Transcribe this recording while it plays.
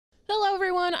Hello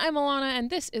everyone, I'm Alana, and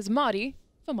this is Marty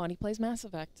for Marty Plays Mass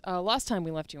Effect. Last time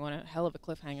we left you on a hell of a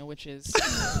cliffhanger, which is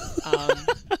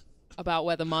about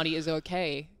whether Marty is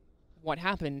okay, what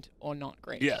happened, or not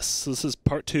great. Yes, so this is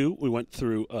part 2. We went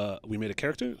through, we made a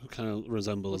character who kind of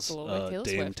resembles like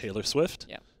Dame Taylor Swift.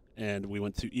 Yeah. And we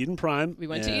went to Eden Prime. We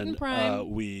went to Eden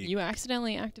Prime. You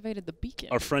accidentally activated the beacon.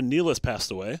 Our friend Neelis passed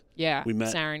away. Yeah, we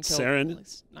met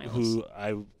Saren who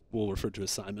I will refer to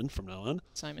as Simon from now on.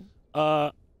 Simon.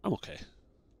 I'm okay.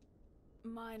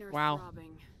 Minor wow.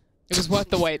 throbbing. It was worth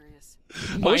the wait.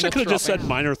 I wish I could have just said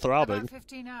minor throbbing. About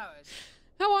 15 hours.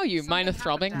 How are you? Minor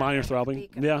throbbing? Minor throbbing.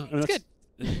 Yeah, I mean, good.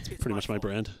 It's pretty much my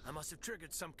brand. I must have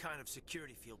triggered some kind of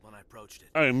security field when I approached it.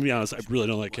 I mean, to be honest, I really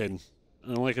don't like Caden.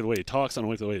 I don't like the way he talks. I don't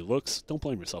like the way he looks. Don't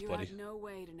blame yourself, buddy. Had no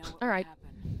way to know what all right.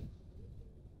 happened.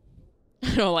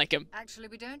 I don't like him. Actually,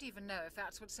 we don't even know if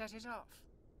that's what set it off.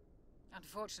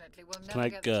 Unfortunately, we'll never Can I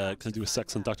get the chance can I do a to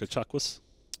sex on find Dr. Chuckwus?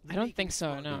 I don't think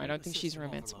so, no. I don't think she's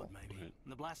romanceable.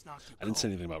 I didn't say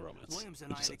anything about romance. I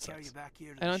just said sex.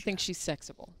 I don't think she's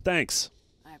sexable. Thanks.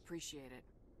 I appreciate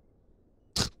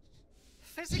it.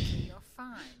 Physically, you're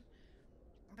fine.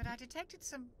 But I detected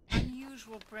some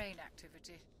unusual brain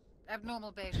activity.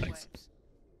 Abnormal beta waves.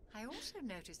 I also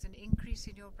noticed an increase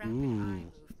in your rapid eye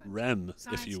movement. REM,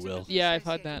 if you will. Yeah, I've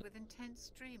heard that. With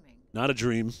intense dreaming. Not a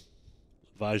dream.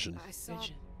 Vision. I saw...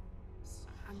 Vision.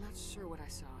 I'm not sure what I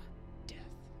saw.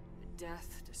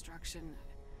 Death, destruction.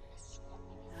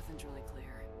 Nothing's really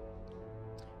clear.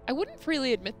 I wouldn't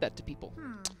freely admit that to people.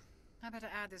 I better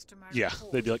add this to my Yeah,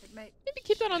 report. they'd be like, Maybe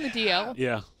keep that on the DL.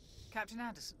 yeah. Captain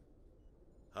Anderson.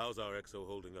 How's our XO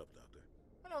holding up, Doctor?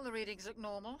 Well, all the readings look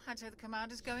normal. I'd say the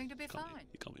commander's going to be fine.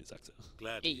 You call me his exo.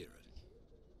 Glad to hear it.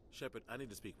 Shepard, I need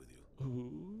to speak with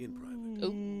you. In private.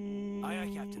 Ooh. Aye,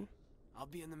 aye, Captain. I'll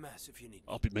be in the mess if you need me.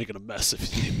 I'll be making a mess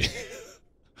if you need me.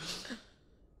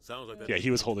 Sounds like that. Yeah,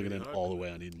 he was holding it in all the way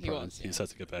on Eden He Prime. was, He just has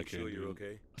to get back here. Sure you're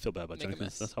okay? I feel bad about Make a Jenkins.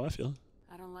 mess. That's how I feel.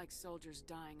 I don't like soldiers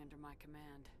dying under my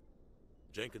command.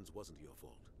 Jenkins wasn't your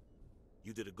fault.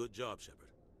 You did a good job, Shepard.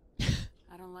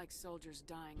 I don't like soldiers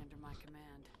dying under my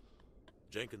command.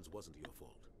 Jenkins wasn't your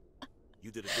fault. You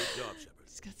did a good job, Shepard.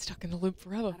 Just got stuck in the loop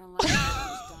forever. I don't like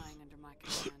soldiers dying under my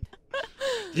command.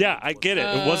 Yeah, I get it.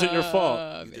 It wasn't your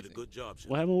fault. You did a good job, Shepard.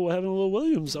 What happened with Will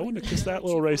Williams? I wouldn't kiss that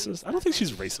little racist. I don't think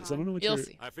she's racist. I don't know what You'll you're...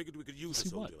 see. I figured we could use a See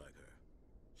soldier what? like her.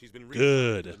 She's been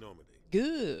Good. to Normandy.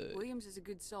 Good. Williams is a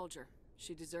good soldier.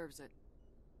 She deserves it.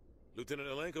 Lieutenant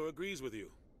Alenko agrees with you.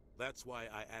 That's why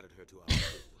I added her to our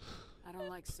group. I don't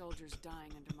like soldiers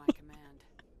dying under my command.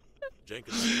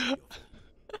 Jenkins wasn't your fault.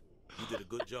 You did a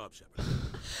good job, Shepard.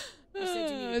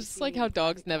 It's like how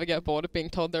dogs never get bored of being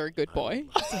told they're a good boy.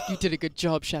 It's like, you did a good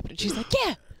job, Shepard. And she's like,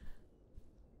 yeah!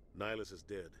 Nihilus is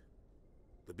dead.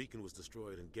 The beacon was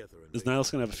destroyed in Gether and Is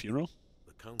Nihilus going to have a funeral?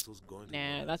 The council's going to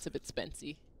Nah, rise. that's a bit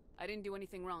spency. I didn't do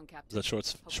anything wrong, Captain. Is that short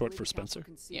Hopefully for the council Spencer?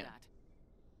 can see Yeah.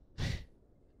 that.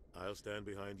 I'll stand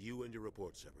behind you and your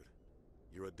report, Shepard.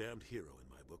 You're a damned hero in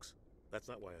my books. That's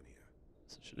not why I'm here.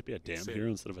 So should it be a damned Saren. hero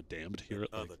instead of a damned hero?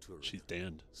 And Like, other Turian. she's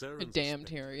damned. Saren's A damned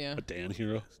spectre, hero, yeah. A Dan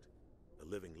hero? a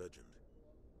living legend.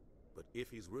 But if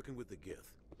he's working with the Gith,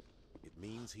 it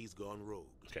means he's gone rogue.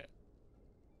 Okay.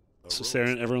 A So rogue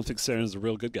Saren, everyone spectre thinks Saren's the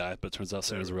real good guy, but it turns out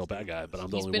Saren's a real bad guy, but I'm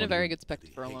the He's only been one a very who- good spectre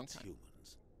that for a he long hates time.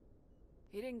 humans.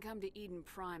 He didn't come to Eden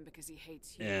Prime because he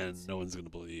hates And humans. no one's going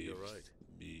to believe You're right.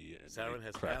 me and Saren my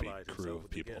has crappy allied crew himself of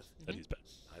with the people Geth. that he's bad.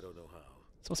 I don't know how.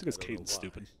 It's almost because I don't know Caden's why,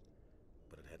 stupid.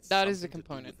 But it had That is a something to do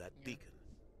component, with that yeah. beacon.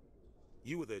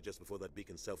 You were there just before that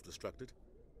beacon self-destructed.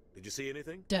 Did you see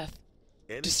anything? Death.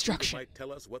 Anything Destruction. that might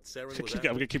tell us what Saren was I'm after?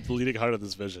 going to keep bleeding hard on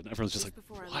this vision. Everyone's just like,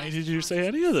 before I why lost did you say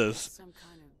any of consciousness, this? Some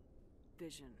kind of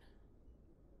vision.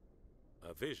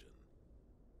 A vision.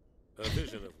 A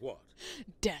vision of what?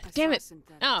 Death. I Damn saw it.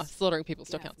 synthetics. Ah, slaughtering people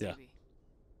still Death, counts. Yeah. maybe.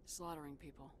 Slaughtering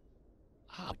people.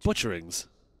 Ah, butcherings.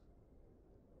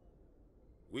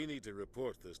 We need to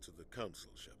report this to the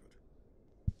council, Shepard.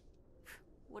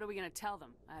 What are we gonna tell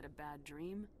them? I had a bad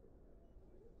dream?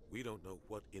 We don't know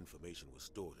what information was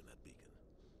stored in that beacon.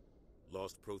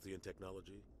 Lost Prothean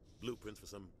technology, blueprints for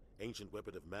some ancient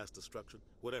weapon of mass destruction,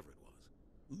 whatever it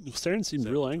was. Saren seemed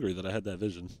real angry that I had that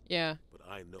vision. Yeah, But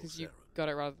I know because Saren. you got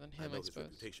it rather than I him, know I his suppose.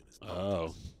 reputation is Oh.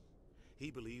 not.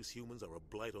 He believes humans are a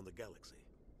blight on the galaxy.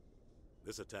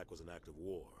 This attack was an act of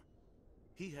war.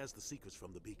 He has the secrets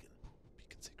from the beacon.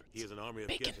 Beacon secrets. He has an army of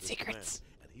Beacon Geth at his command, secrets.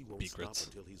 and he won't Beacrets.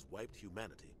 stop until he's wiped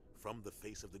humanity from the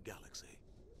face of the galaxy.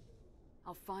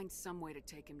 I'll find some way to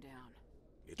take him down.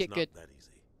 It's Get not good. that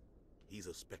easy. He's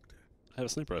a specter. I have a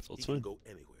sniper rifle. It's He can fine. go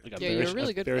anywhere. I got Yeah, very, you're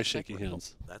really good very with shaky sniper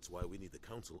hands. That's why we need the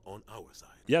council on our side.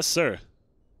 Yes, sir.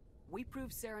 We prove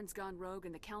Saren's gone rogue,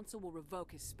 and the Council will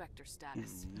revoke his Spectre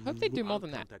status. I hope they do more I'll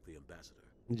than that. contact the ambassador.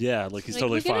 Yeah, like he's Like,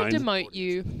 totally we're fine. gonna demote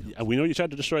you. Yeah, we know you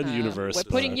tried to destroy the universe. We're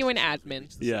putting you in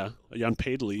admin. Yeah, you're on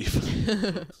paid leave.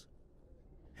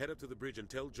 Head up to the bridge and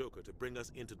tell Joker to bring us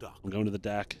into dock. I'm going to the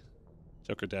DAC.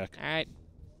 Joker DAC. All right,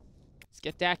 let's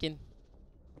get dacking.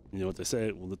 You know what they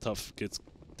say? When the tough gets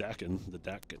DACing, the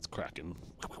DAC gets cracking.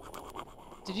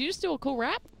 Did you just do a cool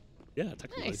rap? Yeah,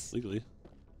 technically, Nice. legally.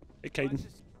 Hey, Caden.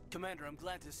 Commander, I'm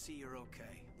glad to see you're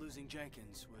okay. Losing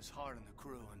Jenkins was hard on the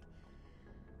crew, and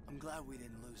I'm glad we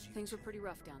didn't lose you. Things were pretty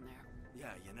rough down there.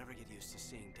 Yeah, you never get used to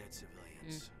seeing dead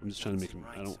civilians. I'm just trying to make him.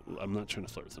 I'm not trying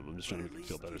to flirt with him. I'm just trying to make him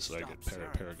feel better so I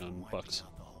get Paragon bucks.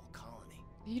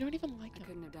 You don't even like I him.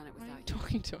 couldn't have done it Why are you without you.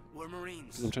 talking to him? We're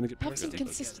Marines. 'Cause I'm trying to get That's Paragon bucks.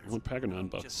 inconsistent. I want Paragon I'm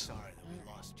bucks. just sorry that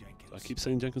we lost Jenkins. So I keep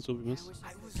saying Jenkins will be missed.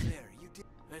 I was there. You did.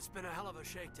 It's been a hell of a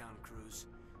shakedown cruise.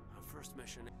 Our first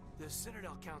mission. The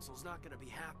Citadel Council's not going to be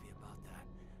happy about that.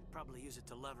 Probably use it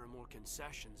to lever more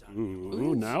concessions out of you.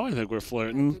 Ooh, now I think we're I have a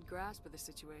flirting. good grasp of the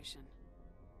situation.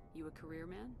 You a career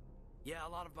man? Yeah, a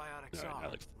lot of biotics Alright, are. I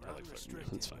like Rather flirting.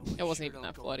 restricted, That's fine. but we It wasn't sure even don't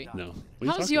that go bloody. down No. with it. What are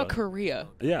you How's talking your about? career?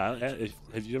 Yeah,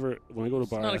 have you ever, when I go to a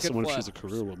bar, not I a ask good someone if flirt. she's a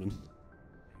career woman.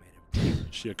 I made him.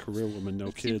 Is she a career woman, no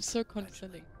It seems kids? so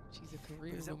condescending. She's a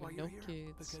career Is that why woman, you're no here?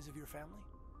 kids. Because of your family?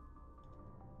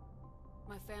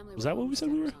 My family Was that what we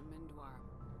said we were? on Mindwar.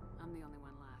 I'm the only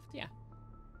one left. Yeah.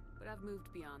 But I've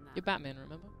moved beyond that. You're Batman,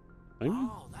 remember?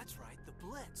 Oh, that's right. The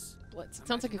Blitz. Blitz. It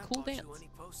sounds like a Imagine cool that dance. bought you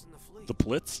any post in the fleet. The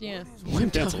Blitz? Yeah. What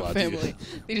Wiped Dance out a the lot, do you? family.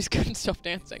 They just couldn't stop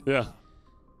dancing. Yeah.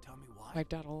 Tell me why.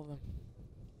 Wiped out all of them.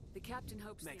 The captain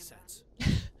hopes Makes the sense.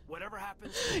 Whatever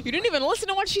happens. You didn't even listen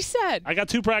to what she said. I got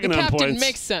 2 The pregnant captain points.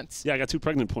 makes sense. Yeah, I got 2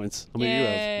 pregnant points. How many do you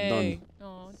have? None.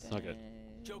 Oh, Suck it.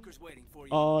 Joker's waiting for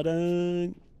you. Oh,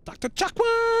 dang. Dr.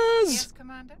 Chakwas! Yes,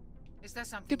 Commander? Is there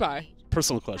something? Goodbye. you need?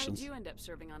 Personal How questions. did you end up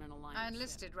serving on an alliance I ship?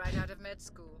 enlisted right out of med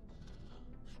school.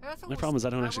 Earth My problem is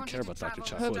I don't actually wanted care to about Dr.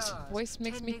 travel Chakwas. the Her stars, voice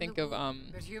makes me tending think the of, womb,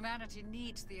 But humanity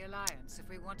needs the Alliance if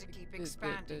we want to keep the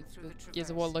expanding through the Gears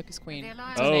of War Traverse. Locust Queen. The What's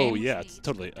Alliance her Oh, name? yeah,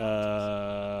 totally.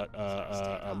 Ever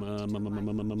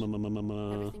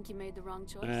think you made the wrong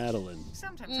choice? Madeline.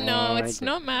 Sometimes No, Uh, it's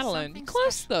not Madeline. something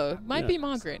Close special though. about Might Yeah. be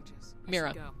Margaret. soldiers.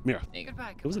 Mira. Go. Mira. There you go.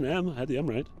 Goodbye, It was an Commander. M. I had the M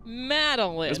right.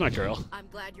 Madeline. There's my girl. I'm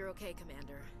glad you're okay,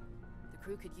 Commander. The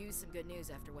crew could use some good news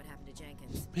after what happened to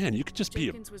Jenkins. Man, you could just be a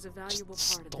Jenkins was a valuable part of this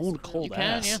stone crew. cold You can,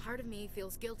 ass. yeah. Part of me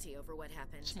feels guilty over what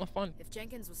happened. It's more fun. If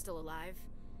Jenkins was still alive,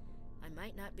 I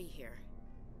might not be here.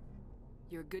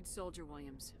 You're a good soldier,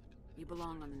 Williams. You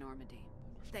belong on the Normandy.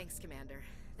 Thanks, Commander.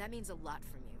 That means a lot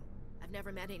from you. I've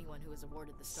never met anyone who was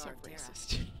awarded the So Star of Terra.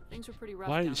 racist. Things were pretty rough.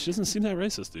 Why? down She there. doesn't seem that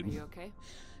racist, Are dude. you okay?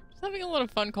 Just having a lot of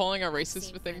fun calling her racist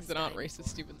Seen for things friends that aren't die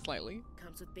racist, before. even slightly.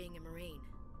 Comes with being a Marine.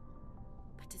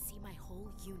 But to see my whole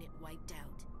unit wiped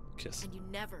out, Kiss. and you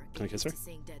never Can I get kiss used her? to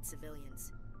seeing dead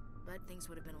civilians. But things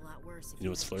would have been a lot worse if You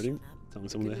know what's hadn't flirting? shown up. Telling We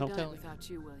someone to couldn't have help. done it without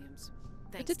you, Williams.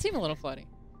 It Thanks, did seem a Commander. little flirty.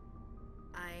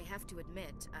 I have to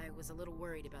admit, I was a little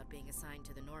worried about being assigned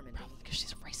to the Normandy. Probably because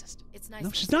she's a racist. It's nice. No,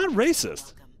 when she's not someone is racist.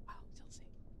 welcome. Wow, Chelsea.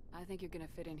 I think you're gonna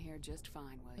fit in here just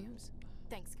fine, Williams.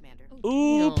 Thanks, Commander.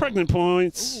 Ooh, Damn. pregnant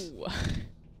points. Ooh.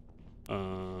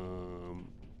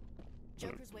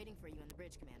 Joker's waiting for you on the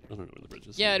bridge, I Commander. don't know where the bridge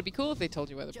is. Yeah, it'd be cool if they told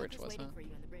you where the Joker's bridge was, huh? waiting for you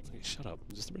on the bridge. Hey, shut up.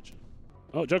 Is this the bridge?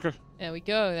 Oh, Joker. There we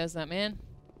go. There's that man.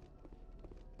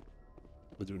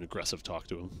 We're doing aggressive talk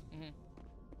to him.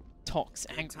 Talks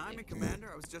Good angrily. timing,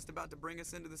 Commander. I was just about to bring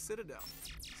us into the Citadel.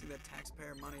 See that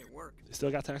taxpayer money at work. They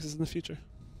still got taxes in the future.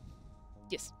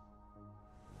 Yes.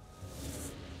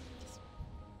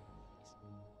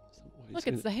 Why are you Look,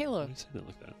 saying it's the it- Why halo. are you saying it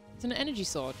like that? It's an energy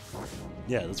sword.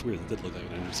 Yeah, that's weird. It did look like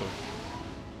an energy sword.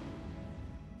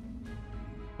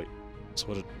 Wait, so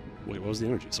what did... Wait, what was the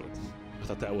energy sword? I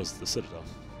thought that was the Citadel.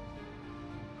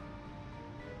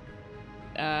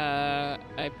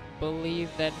 I believe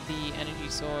that the energy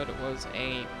sword was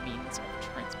a means of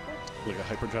transport, Like a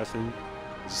hyperdrive thing?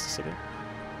 Is this the Citadel?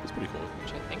 It's pretty cool.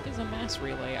 which I think is a mass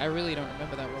relay. I really don't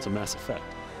remember that It's a well. Mass Effect.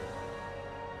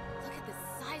 Look at the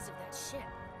size of that ship.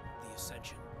 The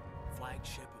Ascension,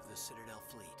 flagship of the Citadel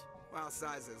fleet. Well,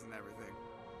 size isn't everything.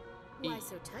 Why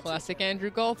so touchy? Classic Joker? Andrew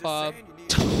Just Goldfarb. saying, you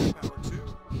need power too.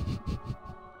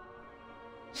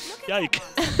 Look at Yike.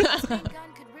 that monster. That same gun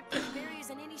could rip through barriers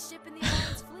in any ship in the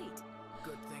Alliance fleet.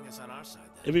 Good thing it's on our side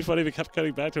then. It'd be funny if he kept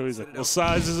cutting back to him. He's like, well,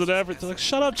 size isn't everything. Like,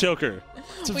 shut up, Joker.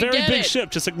 It's a We very get big it.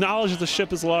 ship. Just acknowledge that the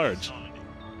ship is large.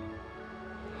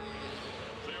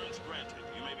 Clearance granted.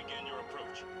 You may begin your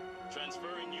approach.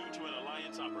 Transferring you to an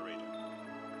Alliance operator.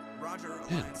 Roger.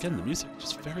 Yeah, Alliance again, the Tower. music.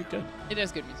 Just very good. It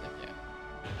has good music, yeah.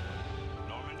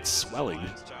 Normandy, It's swelling.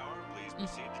 Alliance Tower, please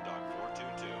proceed to dock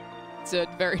 422. It's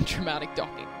a very dramatic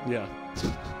docking. Yeah.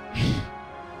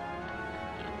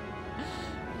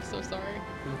 I'm so sorry.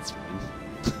 That's fine.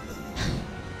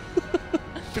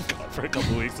 Been gone for a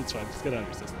couple of weeks. It's fine. Just get out of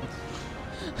your system.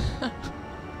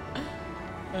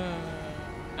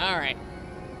 All right.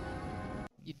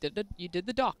 You did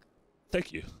the dock.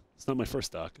 Thank you. It's not my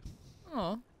first doc.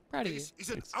 Oh, proud of you. This is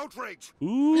an outrage.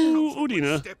 Ooh,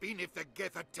 Udina. Step in if the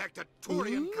Geth attacked a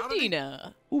Turian colony.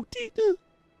 Udina. Udina.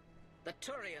 The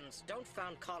Turians don't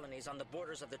found colonies on the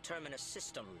borders of the Terminus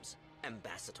systems,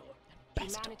 Ambassador.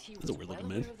 Humanity That's a was weird well looking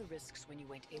man. aware of the risks when you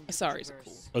went into Asaris the are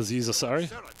cool. universe. Aziz Asari?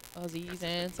 Saren, Aziz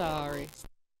Ansari.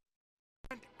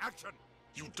 action.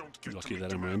 You don't get Lucky to that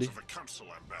make I'm demands Randy. of a council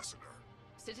ambassador.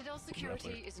 Citadel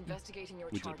Security is investigating your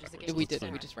We did charges backwards. against We did.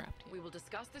 Saren. We just wrapped. We will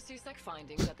discuss the CSEC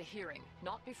findings at the hearing,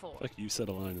 not before. Like you said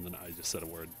a line and then I just said a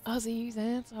word. Aziz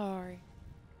Ansari.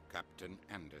 Captain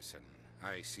Anderson,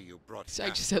 I see you brought I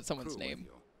just said someone's crew with name.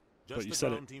 you. Just But you the said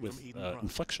ground it team with from Eden Prime.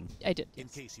 inflection. I did. In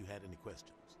Yes. case you had any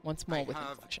questions. Once more I with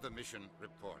have inflection. the mission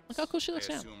reports. Look how cool she looks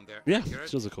I now. assume they're Yeah, accurate?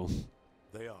 she does look cool.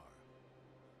 They are.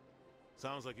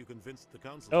 Sounds like you convinced the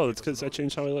council. Oh, to it's give us because I an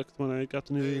changed how I looked when I got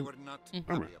the They new were not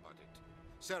armor. happy about it.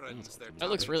 Saren's their That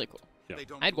looks target. really cool. Yeah. They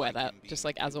don't I'd wear like that, him just being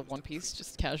like as a accused one of piece, treason.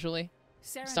 just casually.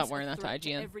 Saren's Stop wearing a that to threat to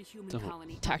IGN. every human Don't.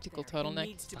 colony out Tactical there. He turtleneck.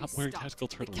 needs to be Stop wearing stopped. tactical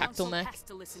The turtleneck. council Tactile neck. has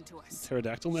to listen to us.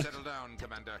 Pterodactyl neck? Settle down,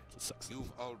 Commander. Sucks.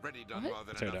 You've already done What? more than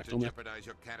enough Pterodactyl to neck? jeopardize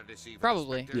your candidacy for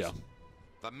Probably. the Spectres. Yeah.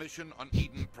 The mission on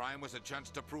Eden Prime was a chance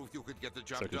to prove you could get the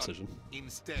job Circumcision. done.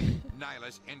 Instead,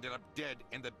 Nihilus ended up dead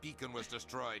and the beacon was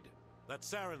destroyed.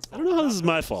 That's Saren's I don't know how this is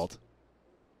my fault.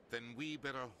 Then we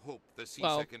better hope the CSEC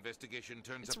Well, investigation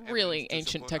turns it's up really evidence to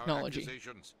ancient support our technology.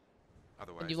 accusations.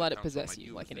 Otherwise, you the let it council possess might you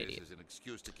use like an this idiot. as an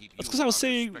excuse to keep That's you because I was out of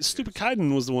saying Spectres. stupid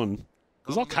Kaiden was the one. It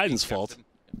was all Come with me, Kaiden's fault. Captain.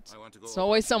 I want to go It's over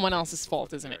always the someone plans else's before fault,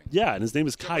 the isn't it? hearing. Yeah, and his name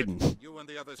is Shepard, Kaiden. You and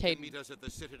the others Kaiden. can meet us at the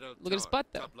Citadel Look at his Tower, butt,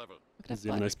 though. top level. Look at Does that he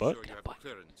have a butt. nice butt? Sure you have butt.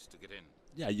 clearance to get in.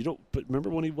 Yeah, you don't. But remember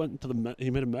when he went to the he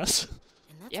made a mess? And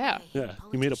that's Yeah. why I hate Yeah,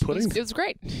 he made a politicians. pudding. It was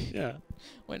great. Yeah.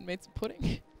 Went and made some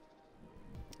pudding.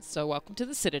 So welcome to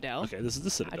the Citadel. Okay, this is the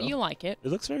How Citadel. do you like it? It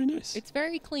looks very nice. It's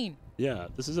very clean. Yeah,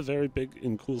 this is a very big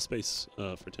and cool space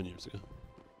for 10 years ago.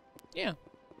 Yeah.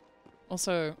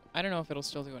 Also, I don't know if it'll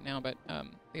still do it now, but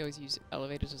they always use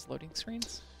elevators as loading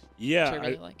screens. Yeah, Which I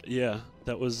really like. yeah,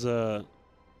 that was. I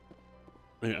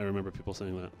remember people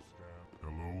saying that.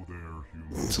 Hello there,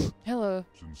 humans. Hello.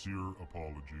 Sincere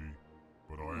apology,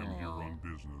 but I am here on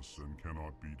business and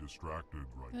cannot be distracted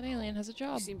right That now. alien has a You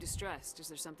job. seem distressed. Is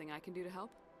there something I can do to help?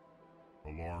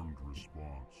 Alarmed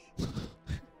response.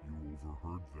 You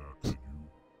overheard that, did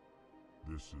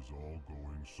you? This is all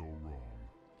going so wrong.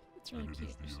 It's really And it cute.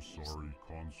 is the Asari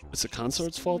consort. It's the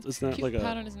consort's fault. Isn't that Cute like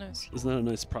pat a? on his nose. Isn't that a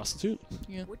nice prostitute?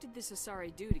 Yeah. What did this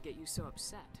Asari do to get you so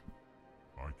upset?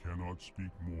 I cannot speak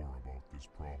more about this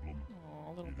problem. Aw,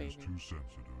 little It baby. is too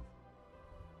sensitive.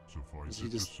 Suffice He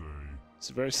it to just- say, He's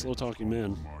a very slow-talking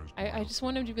man. I just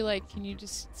want him to be like, can you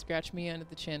just scratch me under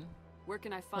the chin? Where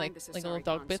can I find Like this Asari like little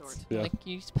dog bits? consort? Yeah. Like,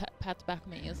 can you just pat the back of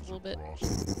my ears a little bit?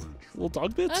 Little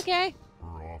dog bits? Okay. Her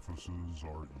offices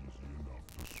are easy enough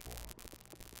to spot.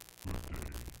 Good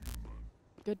day, human.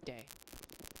 Good day.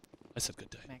 I said good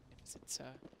day. Magnificent, sir.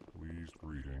 Pleased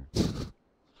greeting.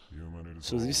 Human, it is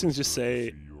So these always things just good to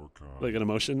say, see your kind. like an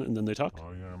emotion, and then they talk.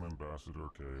 I am Ambassador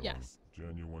Kalen. Yes.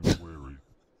 Genuine query.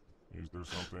 Is there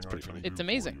something I pretty can funny. do It's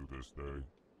amazing. for you this day?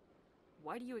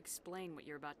 Why do you explain what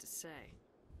you're about to say?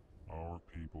 Our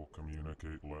people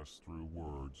communicate less through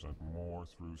words and more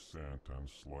through scent and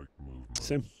slight movements.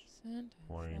 Same.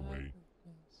 Plainly,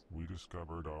 we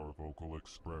discovered our vocal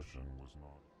expression was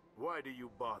not Why do you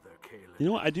bother, Caleb? You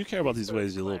know what? I do care about these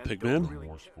ways, you little pig man. a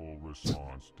forceful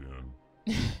response,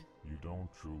 Din. You don't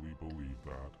truly believe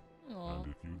that. Aw, And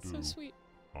if you so do, sweet.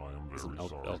 I am Isn't very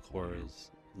sorry for Elcor you.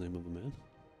 is the name of a man?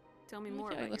 Tell me Yeah, more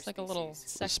he about looks your like a little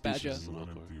species. sex species badger. is an Genuine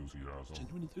Elcor. enthusiasm.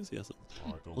 Genuine enthusiasm. I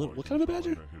What delight kind of a in telling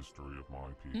badger? the history of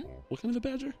my people. What kind of a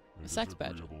badger? It A is sex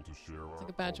badger. agreeable to share It's our like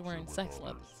a badger culture wearing with sex others.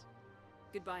 leathers.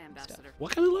 Goodbye, Ambassador.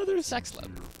 What kind of leathers? Sex leather.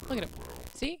 Look at him. Farewell.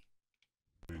 See?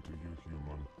 Hey to you,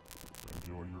 human.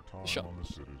 Enjoy your time Sure. on the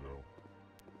Citadel.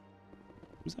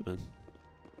 Who's that man?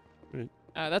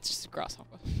 That's just a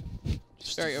grasshopper.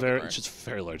 Just very a overgrown. just a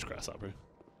very large grasshopper.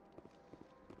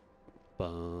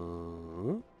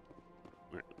 Ba-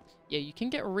 Yeah, you can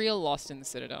get real lost in the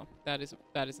Citadel. That is a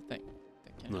thing.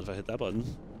 That can Not if I hit that button.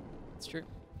 It's true.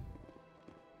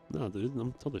 No, dude,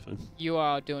 I'm totally fine. You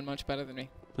are doing much better than me.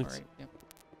 Thanks. Alright, yeah.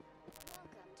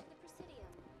 Welcome to the Presidium.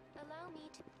 Allow me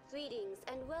to... Greetings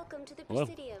and welcome to the Hello.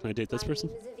 Presidium. Can I date this My person?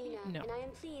 name is Avina, No. and I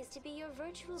am pleased to be your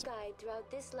virtual guide throughout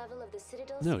this level of the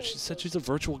Citadel No, space she said she's station.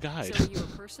 a virtual guide. So are you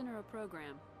a person or a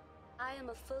program? I am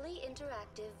a fully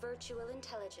interactive virtual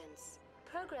intelligence,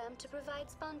 programmed to provide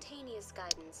spontaneous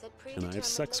guidance at predetermined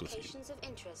locations of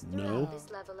interest throughout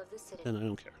this level of the Citadel. Then I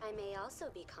don't care. I may also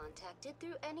be contacted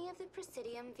through any of the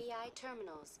Presidium VI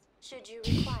terminals, should you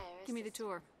require Give me the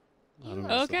tour.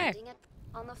 Okay.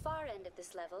 On the far end of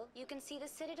this level, you can see the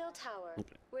Citadel Tower,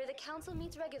 where the Council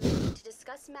meets regularly to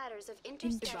discuss matters of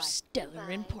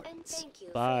interstellar importance. And thank you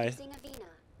Bye. for using Avina.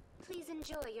 Please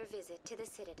enjoy your visit to the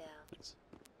Citadel. Thanks.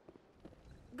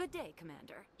 Good day,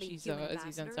 Commander. The She's human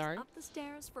Aziz ambassadors Ansari. up the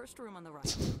stairs, first room on the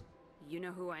right. You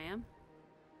know who I am?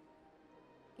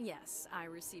 Yes, I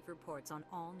receive reports on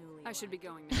all newly. I should be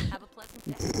going now. Have a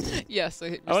pleasant day. Yes,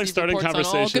 I like starting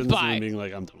conversations and then being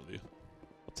like, I'm done with you.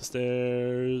 Up the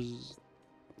stairs.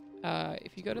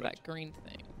 If you go to that green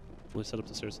thing. Only set up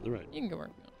the stairs to the right. You can go where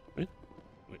you want. Right?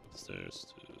 Wait, up the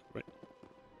stairs to the right.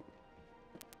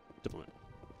 Diplomat.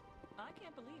 I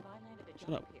can't believe I landed a Shut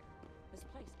job up. here. This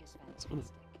place is Someone-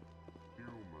 fantastic.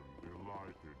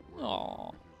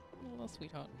 Aww. Little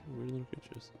sweetheart. Weird little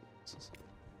creatures.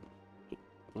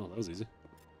 Oh, that was easy.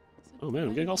 Oh man,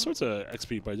 I'm getting all sorts of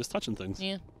XP by just touching things.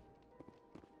 Yeah.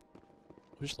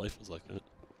 I wish life was like that.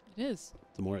 It is.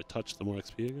 The more I touch, the more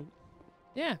XP I get.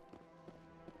 Yeah.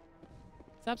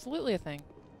 It's absolutely a thing.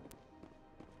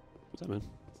 What's that, man?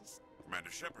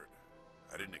 Commander Shepard,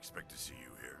 I didn't expect to see you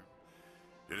here.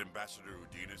 Did Ambassador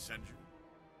Udina send you?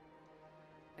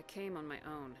 I came on my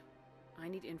own. I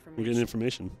need information. We're getting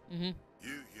information. Mm-hmm.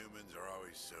 You humans are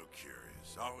always so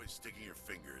curious, always sticking your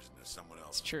fingers into someone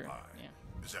else's true, pie. yeah.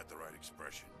 Is that the right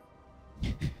expression?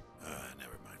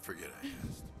 Never mind. Forget I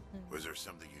asked. Was there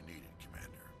something you needed,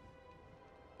 Commander?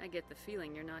 I get the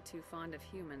feeling you're not too fond of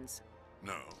humans.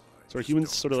 No. So are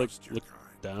humans sort of like looked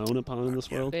down upon in this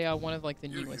world? They are one of like the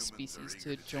newest species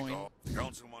to join. The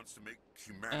Council wants to make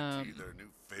humanity their new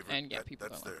favorite. And yeah, people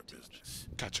that's don't their like it too much. business.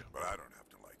 Gotcha. But I don't have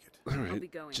to like it. All right. I'll be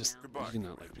going Just now. Goodbye, you can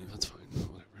not like me. That's fine.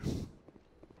 Whatever.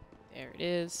 There it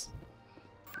is.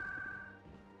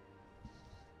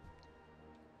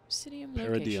 Presidium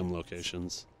Paradigm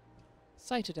locations.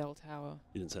 Citadel Tower.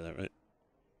 You didn't say that right?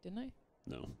 Didn't I?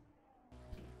 No.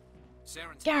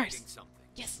 Saren's Garrus. hiding something.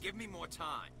 Yes. Give me more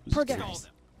time. Per Stall Garrus.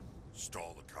 them.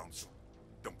 Stall the Council.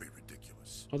 Don't be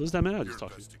ridiculous. Oh, there's that man I Your just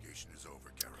talked to. investigation is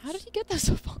over, Garrus. How did he get there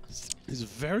so fast? He's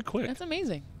very quick. That's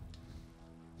amazing.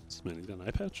 This man, he's got an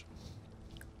eye patch.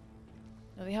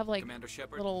 No, they have like Commander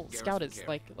Shepard, little Garrus scouters,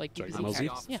 Vakarian. like Dragon BBC Ball Z?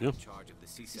 cats. Yeah. Yeah. In charge of the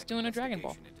He's doing a Dragon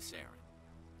Ball. investigation into Saren.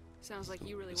 Sounds like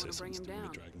you really Say want to bring him someone's doing down.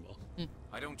 a Dragon Ball.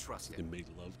 I don't trust He him. made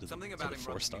love to Something the, about to him the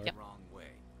rubs 4-star. me the wrong way.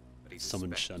 But he's a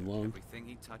Summon Spectre. Shenlong. Everything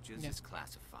he touches Yeah. is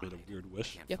classified. Made a weird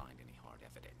wish. Can't Yep. find any hard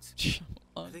evidence.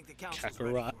 Shyamalan. I think the council's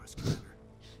Kakarot. ready for us, Commander.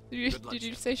 Good luck, Did you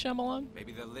Shepard. say Shyamalan?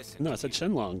 Maybe they'll listen. No, to I said you.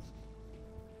 Shenlong. It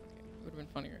would have been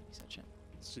funnier if you said Shen.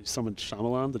 So you summoned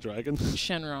Shyamalan, the dragon.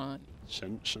 Shenron.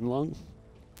 Shenlong.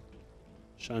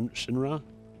 Shinra.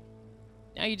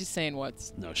 Now you're just saying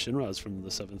what's. No, Shinra is from the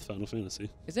 7th Final Fantasy.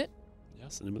 Is it?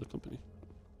 Yes, the name of the company.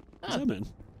 Ah. Who's that man?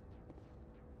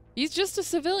 He's just a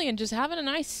civilian, just having a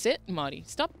nice sit, Marty.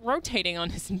 Stop rotating on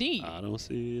his knee. I don't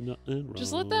see nothing wrong.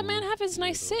 Just let that man have his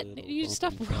nice with a sit. little You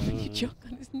stop bump and rubbing your grind. junk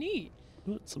on his knee.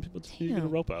 What? Some people just need to get a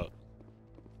Damn. rope out.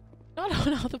 Not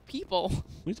on other people. What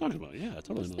are you talking about? Yeah,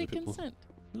 totally Unless know they other people. consent.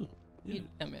 No. Yeah,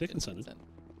 That man they didn't consented. consent.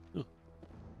 No.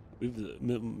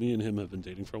 Me and him have been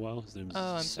dating for a while. His name's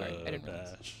Oh, I'm sorry. I didn't realize.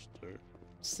 Sebastian.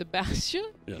 Sebastian?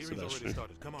 Yeah, Hearing's already Sebastian.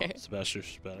 started. Come on. Okay. Sebastian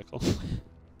Spectacle.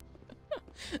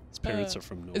 His parents are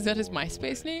from Norway. Is that his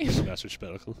MySpace name? Sebastian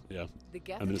Spectacle. Yeah. The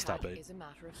I'm in his top attack 8. is a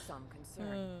matter of some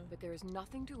concern, but there is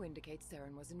nothing to indicate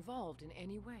Saren was involved in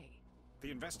any way.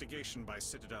 The investigation by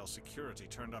Citadel security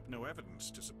turned up no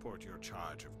evidence to support your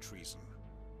charge of treason.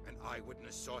 An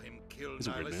eyewitness saw him kill He's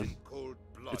a weird Nihilus man. in cold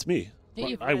blood. It's me. Yeah,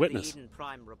 you've Eyewitness. The Eden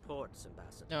Prime reports,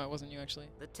 Ambassador. No, it wasn't you, actually.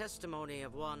 The testimony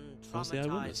of one How's the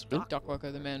eyewitness? traumatized Doc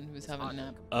Walker, the man who was having a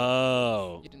nap.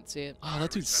 Oh. You didn't see it. Oh,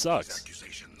 that dude sucks.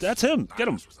 That's him. Get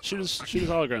him. Shoot his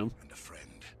hologram.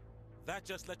 That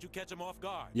just let you catch him off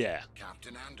guard. Yeah.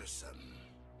 Captain Anderson,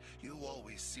 you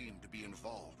always seem to be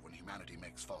involved when humanity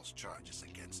makes false charges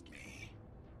against me.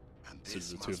 And So this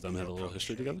the two of must them be have a your little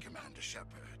history protege, together? Commander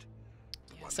Shepard.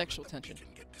 Yeah, sexual tension.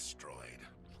 Get destroyed.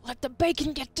 Let the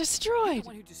bacon get You're destroyed! the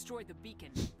one who destroyed the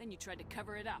beacon. Then you tried to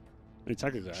cover it up. I mean,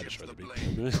 technically, I destroyed the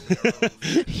beacon.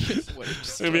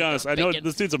 Just To be honest, I know bacon.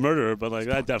 this dude's a murderer, but like,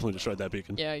 I definitely destroyed that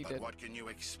beacon. Yeah, you But did. what can you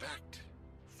expect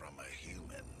from a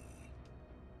human?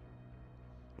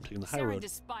 I'm taking the high Saren road.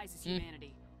 despises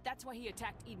humanity. That's why he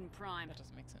attacked Eden Prime. That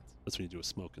doesn't make sense. That's when you do a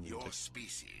smoke and then Your take.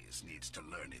 species needs to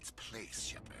learn its place,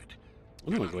 Shepard. I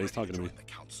don't like the way he's talking to me. Join the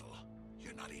council.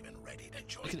 You're not even ready to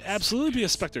join. I could the absolutely be a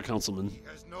Spectre councilman. He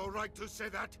has no right to say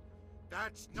that.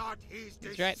 That's not his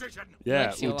right. decision. Yeah,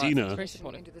 Likes you a lot. Udina. Very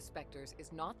supportive. Into the Spectres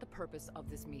is not the purpose of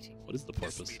this meeting. What is the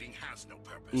purpose? This meeting has no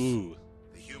purpose. Ooh.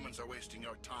 The humans are wasting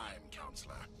your time,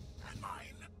 Counselor, and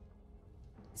mine.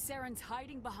 Saren's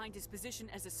hiding behind his position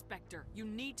as a Spectre. You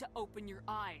need to open your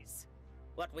eyes.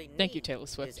 What we need Thank you, Taylor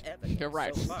Swift. is evidence. You're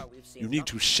right. So far, we've seen You need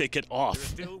to shake it off. There's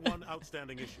still one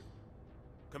outstanding issue.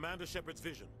 Commander Shepard's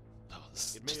vision. Oh,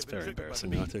 this It is may just have been very triggered by embarrassing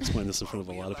the now to explain this in front of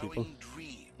a Are we lot of people. allowing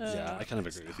dreams? Yeah, I kind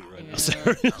of agree with you right now, Yeah. Sarah.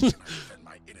 How can I defend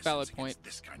my innocence Valid point. against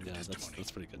this kind of Yeah, testimony?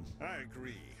 that's pretty good. I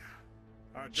agree.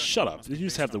 Our Shut judgment up. must You be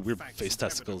just based have the on weird facts face and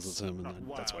testicles evidence, as him, and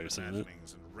not that's why you're wild saying it.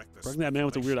 imaginings and reckless Bring that man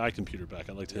with the weird speculation. eye computer back.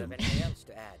 I liked Do you have him. anything else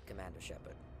to add, Commander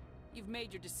Shepard? You've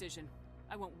made your decision.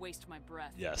 I won't waste my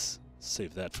breath. Yes.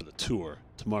 Save that for the tour.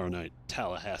 Tomorrow night,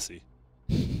 Tallahassee.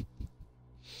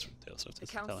 That's where Taylor Swift The is,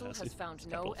 council Tallahassee. has found It's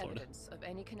no capital of Florida. evidence of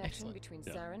any connection Excellent. between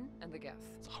Yeah. Saren and the Geth.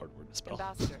 It's a hard word to spell.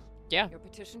 Ambassador, Yeah. your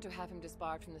petition to have him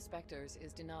disbarred from the Spectres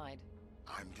is denied.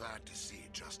 I'm glad to see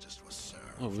justice was served.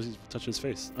 Oh, was he touching his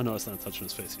face? Oh, no, it's not touching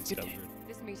his face. He's Good got day. weird.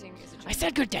 This meeting is adjourned. I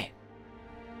said good day.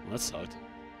 Well, that sucked.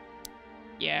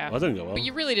 Yeah. Well, that didn't go well. But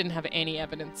you really didn't have any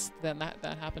evidence then that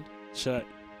happened. Should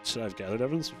I have gathered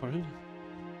evidence beforehand?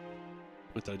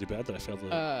 What, did I do bad? Did I fail the?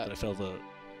 Did I fail the?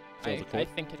 Fail the I court?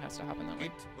 think it has to happen that way.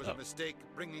 It was Oh. a mistake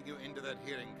bringing you into that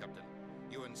hearing, Captain.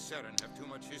 You and Saren have too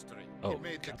much history. Oh, It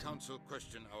made Captain. the Council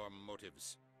question our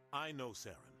motives. I know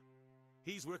Saren.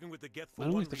 He's working with the Geth for I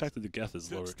don't one like the fact that the Geth is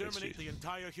to lowercase exterminate g. the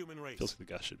entire human race. Feels like the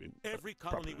Geth should be. Every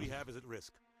proper colony we name. have is at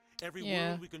risk. Every Yeah.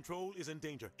 world we control is in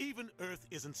danger. Even Earth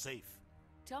isn't safe.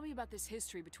 Tell me about this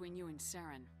history between you and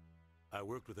Saren. I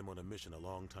worked with him on a mission a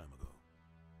long time ago.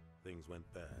 Things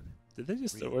went bad. Did they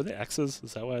just? Really Were they bad. X's?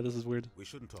 Is that why this is weird? We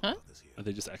shouldn't talk Huh? about this here. Are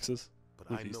they just X's?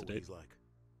 But Like I they used know to what date? he's like.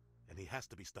 And he has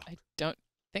to be stopped. I don't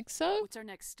think so. What's our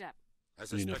next step?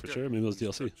 As You a know for Spectre, sure? Maybe it was he's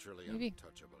DLC. virtually Maybe.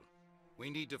 untouchable. We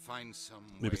need to find some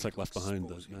Maybe it's way like to Left Behind,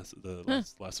 expose him. the Huh.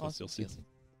 last one's Awesome DLC. DLC.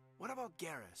 What about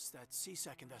Garrus, that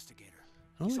C-Sec investigator?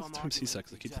 I don't We like saw the him term arguing with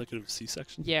C-section. I the keep thinking of executive.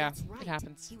 C-section. Yeah, That's right. it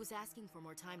happens. He was asking for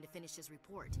more time to finish his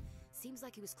report. Seems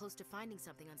like he was close to finding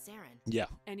something on Saren. Yeah.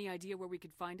 Any idea where we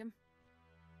could find him?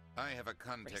 I have a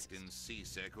contact Racist. in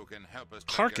CSEC who can help us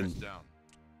track Harkin. Garrus down.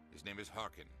 His name is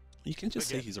Harkin. You can't just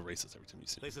say Forget he's a racist every time you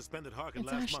see They him. suspended Harkin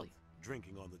It's last Ashley. month,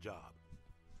 drinking on the job.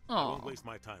 I won't Oh, waste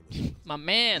my time with him. my You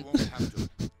man. won't have to.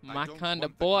 My I don't kinda want the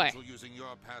boy. Council using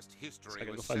your past history So I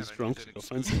gotta with go find this Saren drunk, as an go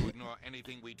find excuse to some- ignore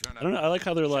anything we turn I don't know. I like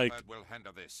how they're like. Shepard will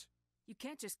handle this. You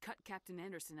can't just cut Captain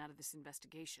Anderson out of this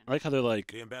investigation. I like how they're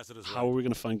like. The ambassador's How are right. we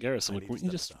gonna find Garrus? I'm I like, need weren't to you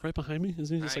step just aside. right behind me?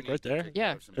 Isn't he just I like need right to there? take Yeah.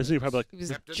 care of some Isn't he probably He was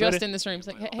like, Captain, just ready? in this room. He's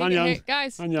like, hey, On hey, young. hey,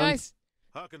 guys, On young. guys.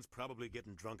 Harkin's probably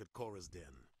getting drunk at Cora's Den.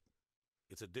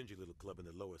 It's a dingy little club in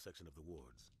the lower section of the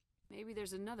wards. Maybe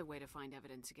there's another way to find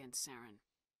evidence against Saren.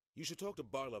 You should talk to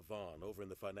Barla Vaughn over in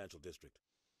the financial district.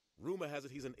 Rumor has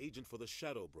it he's an agent for the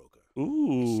Shadow Broker.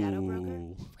 Ooh. Shadow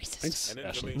broker? Thanks, An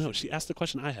Ashley. information No, she dealer. asked the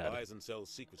question I had. Buys and sells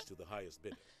secrets to the highest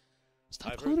bidder.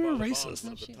 Stop I've calling her a heard Barla Vaughn's racist.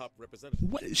 one of No, the she- top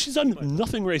representatives. What? She's done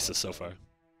nothing racist so far.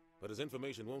 But his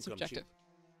information won't come Subjective. cheap.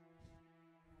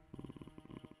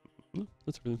 No,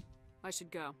 that's everything. I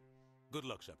should go. Good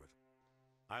luck, Shepard.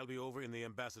 I'll be over in the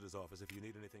ambassador's office if you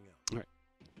need anything else. All right.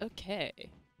 Okay.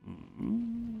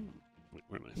 Wait,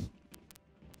 where am I?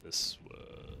 This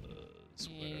was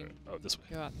where? Oh, this way.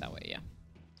 Go out that way, yeah.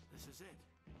 This is it.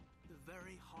 The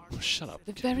very heart. Oh, shut up.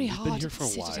 The very You've been hard here for a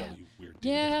while, Citadel. you weird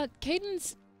dude. Yeah,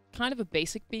 Caden's kind of a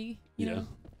basic B, you Yeah. know?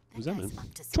 Who's that man? guy's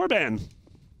up to something. Torban!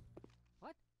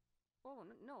 What? Oh,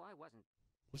 no, I wasn't.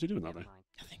 What's he doing out Never there? mind.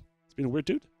 Nothing. He's being a weird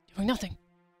dude? Doing nothing.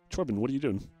 Torban, what are you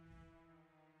doing?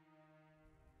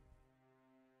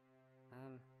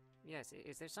 Yes,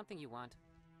 is there something you want?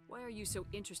 Why are you so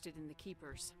interested in the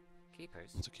Keepers?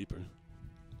 Keepers? It's a keeper.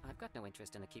 I've got no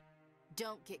interest in the keep.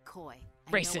 Don't get coy. I know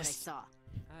what I Racist. saw.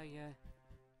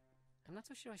 I'm not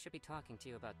so sure I should be talking to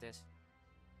you about this.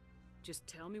 Just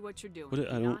tell me what you're doing. What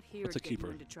I I'm don't- not here what's a to get you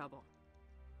keeper? into trouble.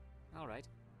 All right.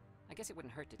 I guess it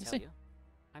wouldn't hurt to You tell see. you.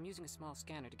 I'm using a small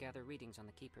scanner to gather readings on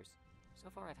the keepers. So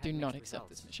far, I've had Do not mixed accept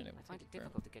results. this mission, it will I find take it you forever.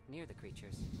 difficult to get near the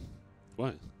creatures.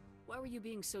 Why? Why were you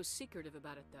being so secretive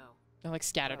about it, though? They're like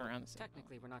scattered Well, around. So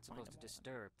technically, we're not supposed to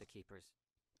disturb the keepers.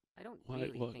 I don't Why?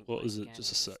 really think What my is it? scan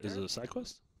Just is is it a disturbed, side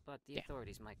quest? But the Yeah.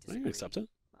 authorities might I disagree. can accept it.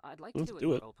 I'd like Well, to do it do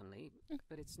more it. openly,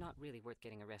 but it's not really worth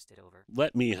getting arrested over.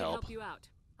 Let me I can help. help you out.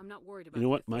 I'm not worried about You know the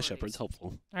what? My authorities. shepherd's helpful.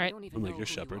 All I right. don't even Unlike know your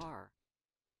who shepherd. you are.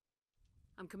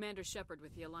 I'm Commander Shepard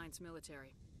with the Alliance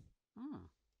military.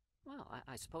 Well,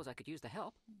 I suppose I could use the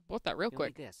help. Bought that real You'll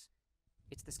quick. need this.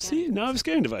 It's the See, scanning now I have a device.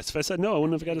 scanning device. If I said no, I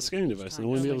wouldn't have got a scanning Each device, time and I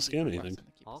wouldn't be you able to select scan the anything.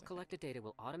 device, All collected data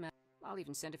will automatically. I'll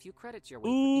even send a few credits your way for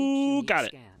Ooh, each unique got it.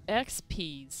 scan.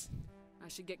 XPs. I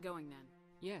should get going then.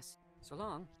 Yes. So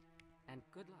long, and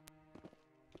good luck.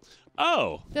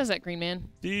 Oh! There's that green man.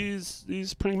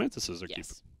 These praying mantises are cute.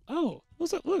 Oh,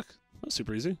 what's that? Look. That was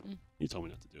super easy. You told me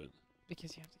not to do it.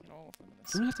 Because you have to get all of them.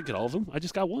 I don't have to get all of them. I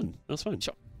just got one. That's fine.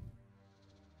 Sure.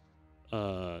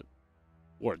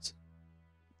 Wards.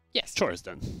 Yes. Chora's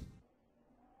done.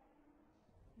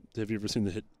 Have you ever seen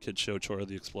the hit kid show Chora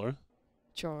the Explorer?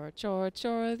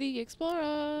 Chora the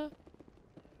Explorer.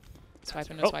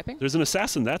 Swiping, no swiping. There's an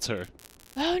assassin. That's her.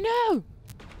 Oh no!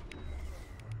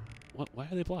 What? Why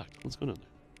are they black? What's going on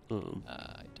there?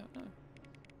 I don't know.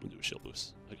 I'm gonna do a shield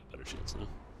boost. I got better shields now.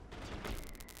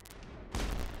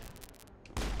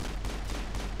 I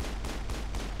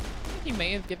think you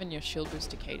may have given your shield boost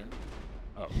to Caden.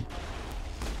 Oh.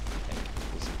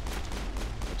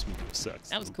 Helps me do a sex.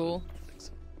 That was cool.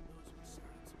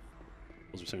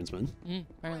 Those are Saren's men?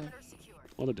 Apparently.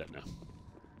 Well, they're dead now.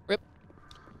 Rip.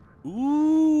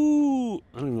 Ooh!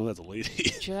 I don't even know that's a lady.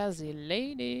 Jazzy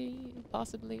lady,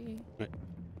 possibly. Right.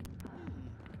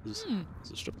 Is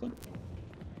this a strip club?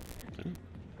 Okay.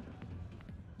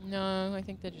 No, I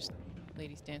think they're just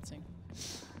ladies dancing.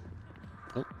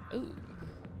 Oh. Ooh.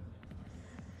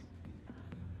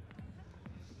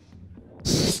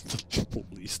 The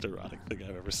least erotic thing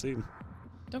I've ever seen.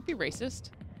 Don't be racist.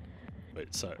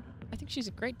 Wait, sorry. I think she's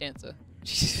a great dancer.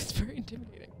 She's very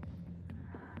intimidating.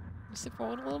 Just sit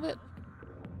forward a little bit.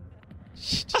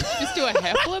 Just do a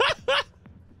half flip.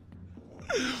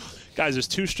 Guys, there's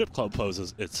 2 strip club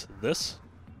poses. It's this.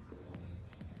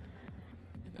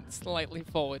 And then slightly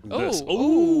forward. This.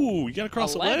 Oh, ooh, you gotta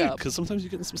cross a the leg leg up. because sometimes you're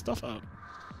getting some stuff out. All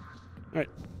right.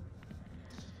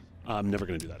 I'm never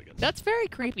gonna do that again. That's very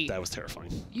creepy. That was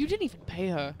terrifying. You didn't even pay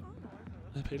her.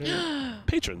 I paid her.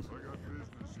 Patron.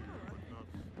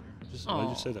 Why did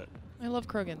you say that? I love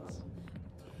Krogans.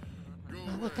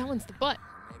 Oh, look, that one's the butt.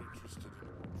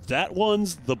 That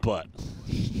one's the butt.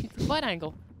 It's the butt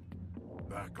angle.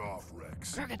 Back off,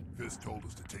 Rex. Krogan. Fist told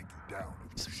us to take you down.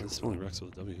 It's only Rex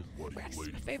with a W. Rex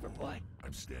is my favorite boy.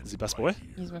 Is he best boy?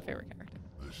 He's my favorite character.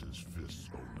 This is Fist's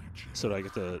only chance. So do I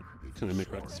get to kind of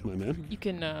make Rex my man? You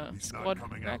can squad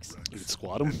Rex. You can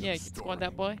squad him? Yeah, you can squad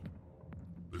that boy.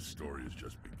 This story is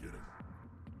just beginning.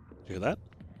 Did you hear that?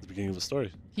 It's the beginning of the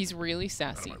story. He's really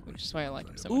sassy, which is why I like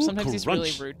him so much. Ooh, Sometimes he's really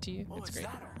crunch. rude to you. It's great.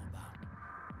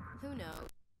 Who knows?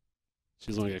 She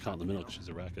doesn't want to get caught in the middle because she's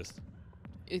a rackist.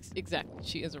 Exactly.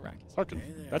 She is a rackist. Harkin.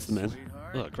 That's the man.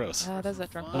 Oh, gross. There's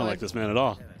that drunk I don't like this man at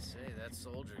all. That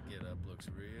soldier get-up looks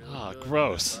real Ah, good.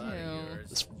 gross. Ew.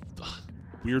 This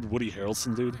weird Woody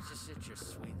Harrelson dude. Just sit your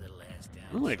sweet little ass down.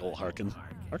 I don't like old Harkin.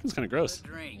 Harkin's kind of gross.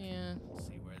 Yeah.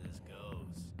 See where this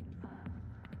goes.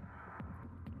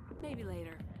 Maybe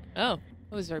later. Oh,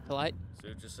 that was very polite.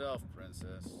 Suit yourself,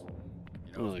 princess.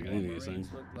 You I don't know, like if any of more these Marines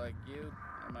things. looked like you,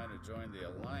 I might have joined the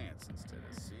Alliance instead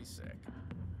of CSEC.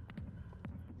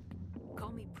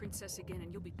 Call me princess again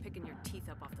and you'll be picking your teeth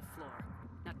up off the floor.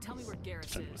 Now tell me where Garrus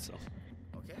Defend is. myself.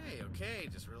 Okay,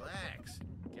 just relax.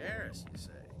 Garrus, you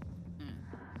say?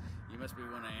 You must be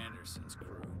one of Anderson's crew.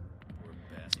 Poor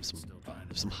bastard still trying to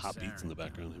There's some free hot beats in the Saren.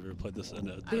 background. Have you ever played this? And,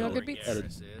 They are good beats.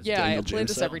 Yeah, Daniel I play James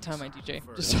this set? every time I DJ.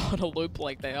 Just on a loop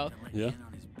like they are. Yeah.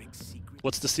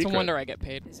 What's the It's secret? no wonder I get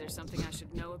paid. Is there something I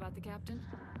should know about the captain?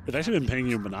 They've actually been paying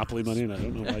you Monopoly money, and I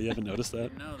don't know why you haven't noticed that.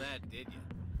 Didn't know that, did you?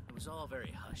 It was all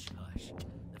very hush-hush.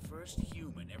 The first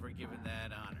human ever given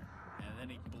that honor, and then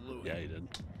he blew it. Yeah, he did.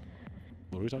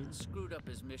 What are we talking? Screwed up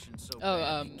his mission so Oh,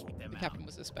 bad he keep them the captain out.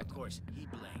 was suspected. Of course, he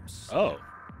blames Oh.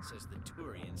 Saren. Says the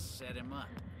Turians set him up.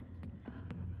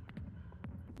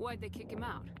 Why'd they kick him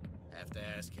out? Have to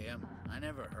ask him. I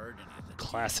never heard any of the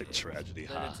Classic details, tragedy,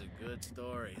 but huh? it's a good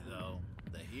story, though.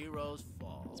 The heroes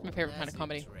fall. It's my favorite kind of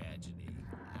comedy. Tragedy.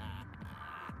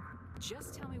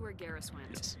 Just tell me where Garrus went.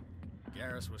 Yes.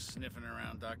 Garrus was sniffing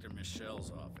around Dr.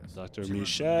 Michelle's office. Dr. Chilling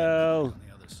Michelle. on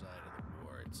the other side of the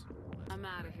wards. I'm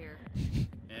out of here.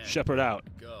 Yeah, Shepard out.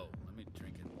 Go. Let me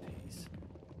drink in peace.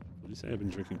 What did you say? I've been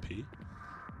drinking pee?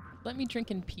 Let me drink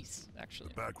in peace, actually.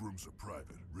 The back rooms are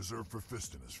private, reserved for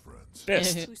Fist and his friends.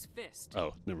 Fist. Who's Fist?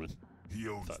 Oh, never mind. He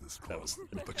owns Thought this that club, was an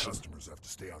but the action. customers have to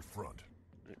stay out front.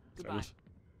 Fair Goodbye.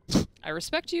 enough. I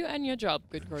respect you and your job,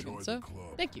 good Enjoy Krogan, the so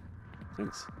club. thank you.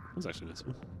 Thanks. That was actually a nice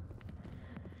one.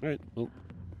 Alright, well,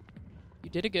 You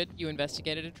did a good. You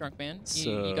investigated a drunk man.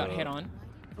 You got hit on.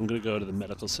 I'm gonna go to the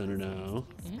medical center now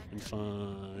Mhm. and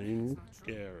find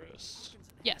Garrus.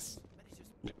 Yes.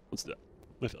 Okay, let's do that.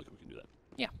 I feel like we can do that.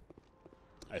 Yeah.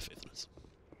 I have faith in us.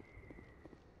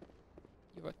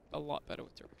 You were a lot better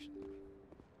with direction.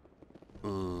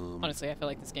 Um, Honestly, I feel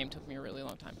like this game took me a really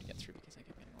long time to get through because I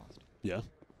kept getting lost. Yeah.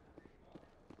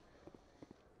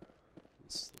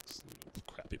 This looks like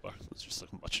a crappy bar. It's just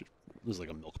like much. This is like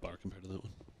a milk bar compared to that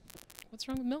one. What's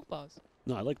wrong with milk bars?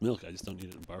 No, I like milk. I just don't need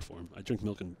it in bar form. I drink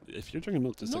milk, and if you're drinking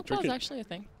milk, just Milk drink bars it. actually a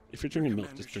thing. If you're drinking milk,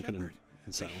 just drink it in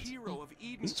silence. Hero of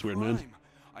Eden This is weird, man. Prime.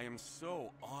 I am so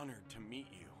honored to meet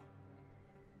you.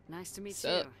 Nice to meet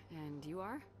Sup? you. And you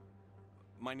are?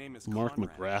 My name is Mark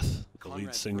Conrad. McGrath, the lead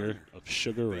Conrad singer Werner. of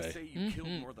Sugar They Ray. say you killed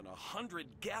more than 100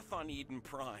 Geth on Eden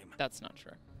Prime. That's not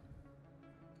true.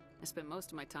 I spent most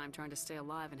of my time trying to stay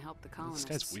alive and help the This colonists.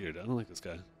 guy's weird. I don't like this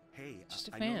guy. Hey, Just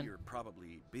a I know fan. you're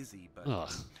probably busy, but Ugh.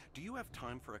 do you have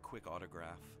time for a quick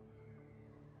autograph?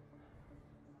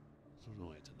 I don't know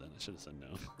why I did that. I should have said no.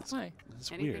 Why?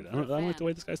 It's Anything weird. I for a don't like the fan.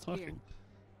 way this guy's Here. talking.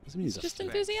 Doesn't mean he's Just a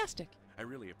enthusiastic. I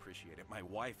really appreciate it. My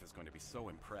wife is going to be so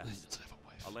impressed. He doesn't have a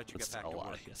wife. I'll let you That's get back a to lie.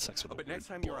 work. He had sex with a But next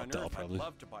weird time you're on doll, Earth, probably. I'd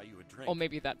love to buy you a drink. Or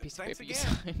maybe that piece of Thanks paper you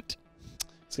again. signed.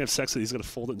 He's gonna have sex with. He's gonna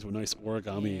fold it into a nice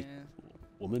origami Yeah.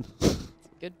 woman. It's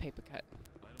a good paper cut.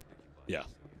 Yeah,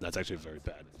 that's actually very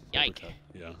bad. Yike. Uppercut.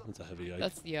 Yeah, that's a heavy yike.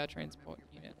 That's the transport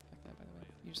unit back there, by the way.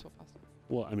 You just walk past it.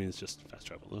 Well, I mean, it's just fast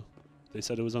travel, though. They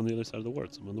said it was on the other side of the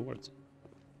wards. I'm on the wards.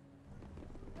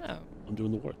 Oh. I'm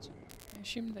doing the wards. I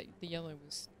assumed that the yellow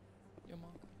was your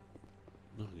mark.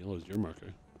 No, yellow's your marker.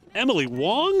 Emily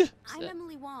Wong? I'm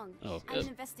Emily Wong. Oh, I'm good. an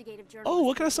investigative journalist. Oh,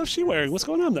 what kind of stuff is she wearing? What's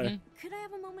going on there? Could I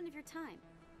have a moment of your time?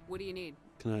 What do you need?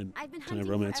 Can I've been I hunting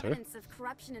romance for her? evidence of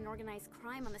corruption and organized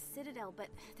crime on the Citadel, but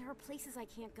there are places I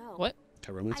can't go. What?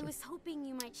 Can I romance I her? was hoping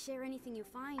you might share anything you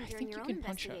find during think your you own can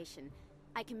punch her. investigation.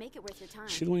 I can make it worth your time.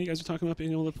 Is she the one you guys are talking about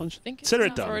being able to punch? Think it's Sit her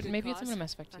not- down. or Good maybe it's cause. in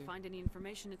Mass Effect If I 2. find any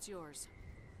information, it's yours.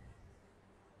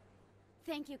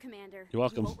 Thank you, Commander. You're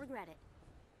welcome. You won't regret it.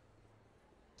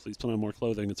 Please put on more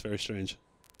clothing. It's very strange.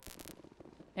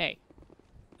 Hey.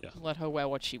 Yeah. Let her wear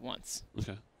what she wants.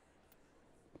 Okay.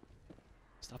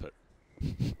 Stop it.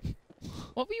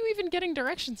 What were you even getting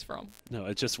directions from? No,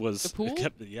 it just was. The pool? It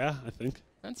kept, yeah, I think.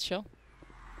 That's chill.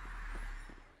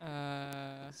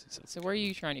 So where are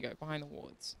you trying to go? Behind the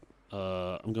wards.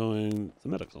 I'm going to the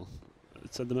medical.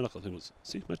 It said the medical thing was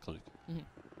med clinic.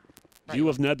 Mm-hmm. View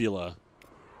of Nebula.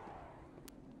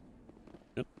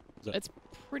 Yep. It's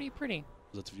pretty.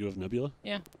 Was that the view of Nebula?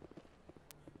 Yeah.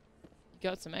 You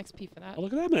got some XP for that. Oh,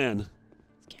 look at that man.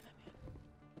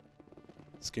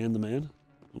 Scan the man.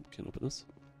 Oh, can't open this.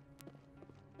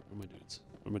 Where are my dudes?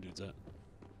 Where are my dudes at?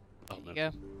 Oh, no.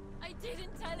 Go. I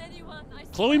didn't tell anyone. I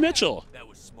Chloe Mitchell. That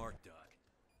was smart, Doc.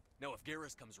 Now, if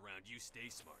Garrus comes around, you stay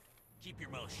smart. Keep your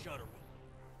mouth shut or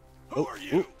we'll... Who are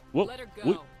you? Whoa. Let her go.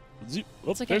 Whoa.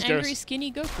 Oh, It's like there's an angry, Garrus.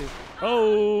 skinny Goku.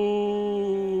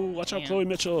 Oh, watch out, Damn. Chloe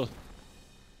Mitchell.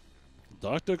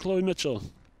 Dr. Chloe Mitchell.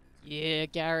 Yeah,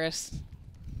 Garrus.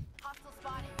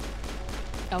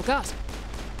 Oh, gasp.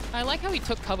 I like how he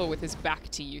took cover with his back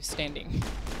to you standing.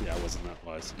 Yeah, I wasn't that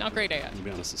wise. Not great AI. To be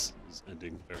honest, this is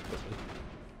ending very quickly.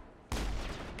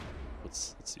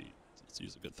 Let's see. Let's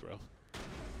use a good throw.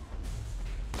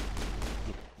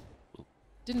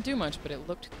 Didn't do much, but it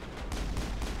looked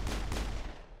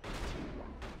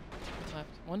left.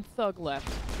 One thug left.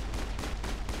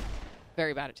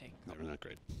 Very bad at taking. They're not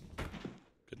great.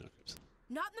 Good knockers.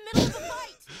 Not in the middle of the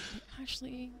fight!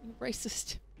 Actually, you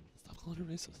racist. Stop calling her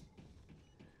racist.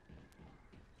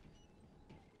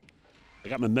 I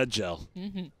got my med gel.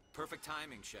 Mm-hmm. Perfect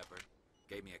timing, Shepard.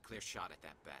 Gave me a clear shot at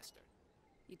that bastard.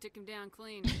 You took him down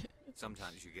clean.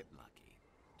 Sometimes you get lucky.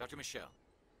 Dr. Michelle,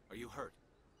 are you hurt?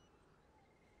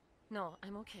 No,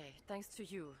 I'm okay. Thanks to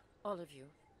you. All of you.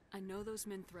 I know those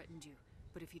men threatened you,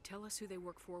 but if you tell us who they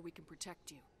work for, we can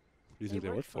protect you. What do you think they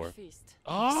work for? Feast.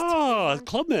 Ah,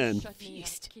 Clubman. Shut me up.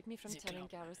 Keep me from telling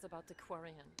Garrus about the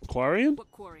Quarian. Quarian?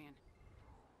 What Quarian?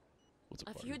 What's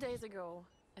A few days ago,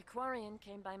 a Quarian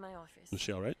came by my office. Was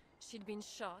she all right? She'd been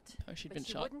shot. Oh, she'd but been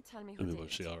she shot. wouldn't tell me I who mean, did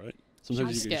was she it. all right?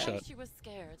 Sometimes you get scared. shot. She was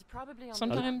scared, probably on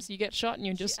Sometimes you get shot and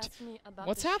you She just... asked me about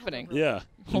What's the shadow happening? broker. Yeah,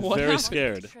 I'm What very happened?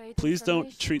 scared. Betrayed Please don't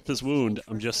information treat this in wound. exchange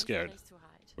I'm for just some scared. place to hide.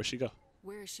 Where'd she go?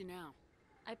 Where is she now?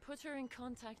 I put her in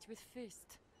contact with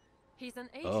Fist. He's an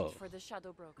agent Oh. for the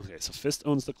shadow broker. Okay, so Fist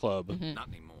owns the club. Not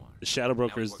anymore. The Shadow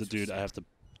Broker Now is he the works for dude I Saren. have to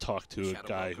talk to, The a Shadow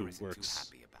guy Broker who isn't too works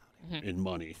happy about in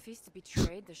money. Fist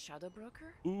betrayed the shadow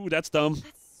broker? Ooh, that's dumb.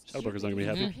 That's Shadow Broker's not gonna be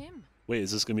stupid happy. for him. Wait,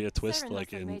 is this gonna be a twist Saren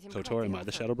like must have in made him KOTOR? quite Am the I the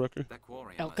offer. Shadow Broker? That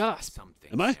Quarian El must have Gasp.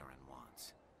 something Am I? Saren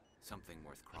wants. Something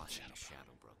worth crossing the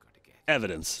Shadow Broker to get.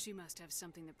 Evidence. She must have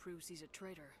something that proves he's a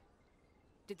traitor.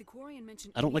 Did the Quarian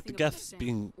mention I don't like the anything about Geth Saren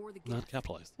being or the not Geth?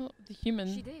 capitalized. Well, the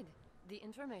human... She did. The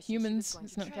information Humans she was going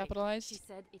is to not trade, capitalized. She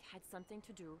said it had something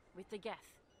to do with the Geth.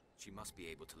 She must be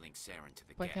able to link Saren to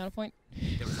the By Geth. counterpoint?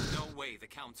 There is no way the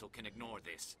Council can ignore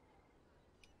this.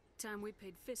 Time we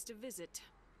paid Fist a visit.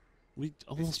 We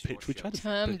almost paid. We tried to.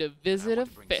 Time to visit a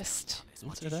fist.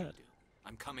 Don't say that.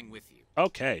 I'm coming with you.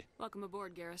 Okay. Welcome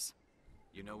aboard, Garrus.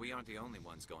 You know, we aren't the only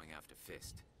ones going after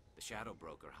Fist. The Shadow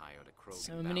Broker hired a Krogan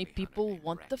So many people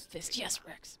want the Fist. Yes,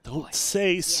 Rex. Don't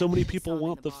say so many people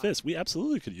want the Fist. We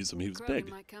absolutely could use him. He was big.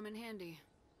 Might come in handy.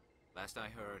 Last I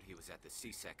heard, he was at the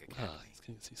C-Sec Ah, Academy. he's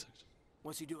getting a C-section.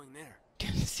 What's he doing there?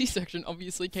 C-section,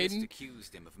 obviously, Fist Caden.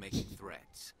 accused him of making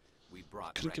threats. We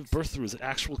brought Couldn't Rex give birth in. through his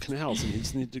actual canals, and he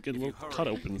just needed to get a If you little hurry, cut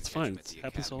you open. can It's catch him fine. at the It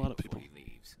happens to a academy lot of before people. he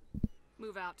leaves.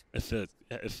 Move out. If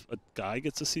a guy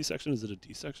gets a C-section, is it a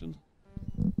D-section?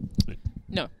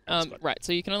 No. Right.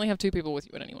 So you can only have 2 people with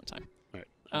you at any one time. Right.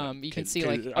 You can Caden- see, Caden-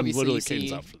 like, I'm obviously literally you Caden's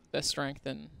see out for their strength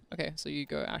and... Okay, so you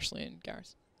go Ashley and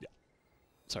Garrus. Yeah.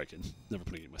 Sorry, Caden. Never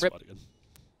putting you in my Rip. spot again.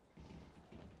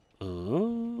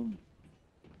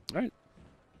 Alright.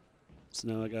 So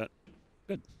now I got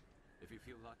good.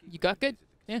 You got good?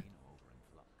 Yeah.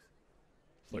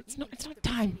 Flirt. It's not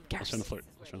time, I was Garrus. trying to flirt.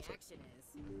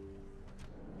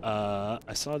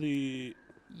 I saw the...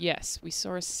 Yes, we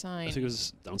saw a sign. I think it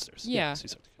was downstairs. Yeah.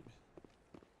 C-section.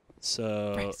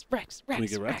 So... Rex, Can we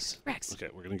get Rex. Okay,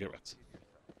 we're going to get Rex.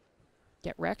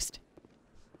 Get Rexed?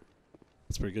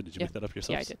 That's pretty good. Did you Yeah. make that up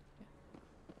yourself? Yeah, I did.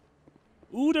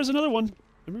 Ooh, there's another one.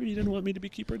 Remember you didn't want me to be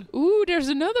keepered? Ooh, there's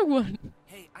another one.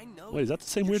 Hey, I know. Wait, is that the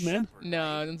same weird man?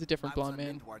 No, that's a different blonde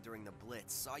man. During the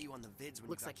Blitz, saw you on the vids when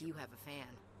Looks you like you have a fan.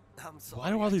 I'm sorry. Why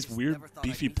do all these I just weird, never thought I'd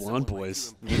beefy meet someone blonde like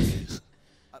boys? you in person.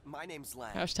 My name's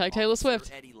Lang. Hashtag Taylor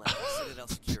Swift. Eddie Lang, Citadel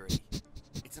Security.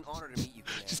 It's an honor to meet you,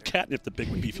 Commander. Just catnip the big,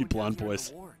 What are you beefy doing down blonde here in boys.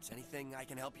 the wards? Anything I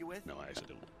can help you with? No, I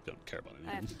actually don't care about anything.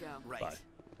 I have to go. Right. Bye.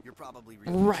 You're probably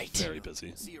Right. Very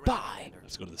busy. See you around, Bye. Commander.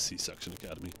 Let's go to the C-section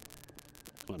academy.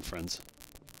 Come on, friends.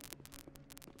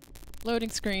 Loading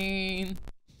screen.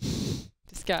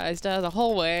 Disguised as a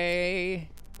hallway.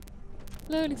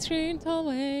 Loading screen,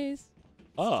 hallways.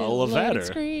 Oh, Still a loading ladder.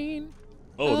 Screen.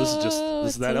 Oh, this is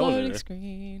it's that a loading elevator.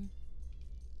 screen.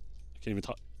 I can't even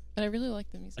talk. And I really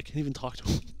like the music. I can't even talk to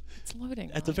them. It's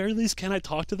loading. At the very least, can I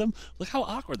talk to them? Look how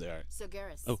awkward they are. So,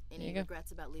 Garrus, Oh. There any you go.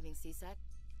 regrets about leaving CSEC?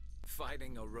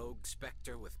 Fighting a rogue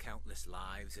specter with countless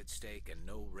lives at stake and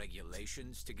no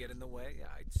regulations to get in the way,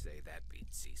 I'd say that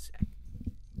beats C-Sec.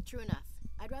 True enough.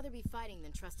 I'd rather be fighting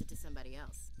than trust it to somebody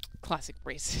else. Classic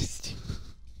racist.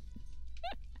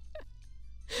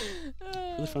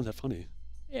 I really found that funny.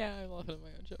 Yeah, I'm laughing at my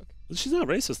own joke. Well, she's not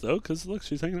racist though, because look,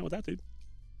 she's hanging out with that dude.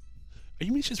 Are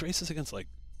you mean she's racist against like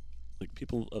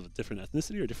people of a different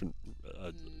ethnicity or different?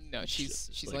 No, she's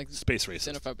like space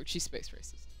racist. xenophobic. She's space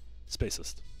racist.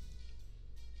 Spacist.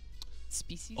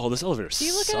 Species. Oh, this elevator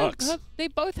See, look sucks. at they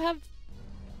both have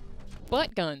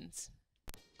butt guns.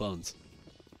 Buns.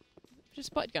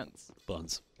 Just butt guns.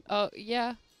 Buns. Oh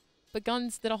yeah, but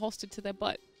guns that are holstered to their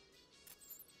butt.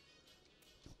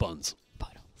 Buns.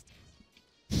 Butt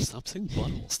holsters. Stop saying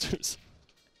butt holsters.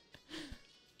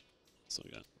 So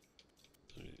we got.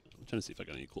 I'm trying to see if I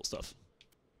got any cool stuff.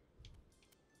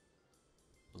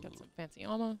 Got some fancy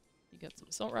armor. You got some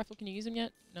assault rifle. Can you use them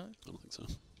yet? No. I don't think so.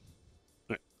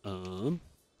 Alright.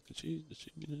 Did she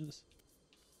mean this?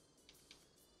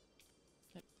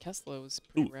 That Kessler was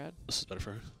pretty Ooh, rad. this is better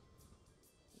for her.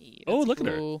 Yeah, Oh, that's look at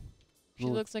her. cool. She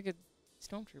Well, looks like a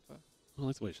stormtrooper. I don't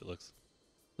like the way she looks.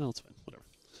 No, it's fine. Whatever.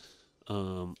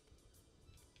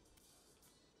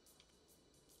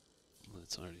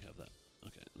 Let's already have that.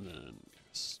 Okay, and then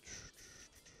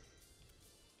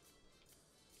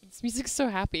This music's so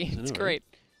happy. I know, It's right? great.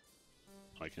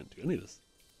 I can't do any of this.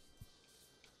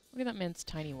 Look at that man's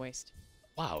tiny waist.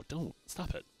 Wow! Don't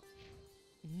stop it.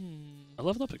 Mm. I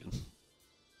leveled up again.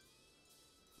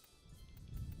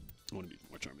 I want to be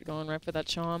more charming. Going right for that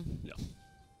charm. Yeah.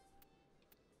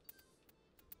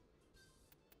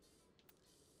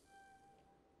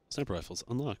 Sniper rifles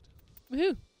unlocked.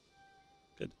 Woohoo!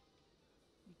 Good.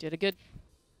 You did a good.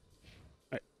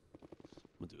 Alright.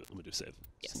 I'm gonna do save.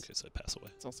 Just in case I pass away.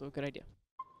 It's also a good idea.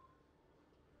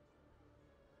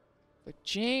 For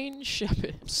Jane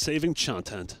Shepard. I'm saving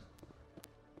content.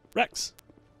 Rex!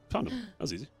 Found him. That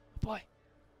was easy. Boy.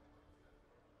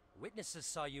 Witnesses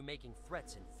saw you making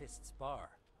threats in Fist's bar.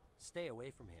 Stay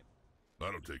away from him.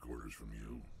 I don't take orders from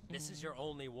you. This is your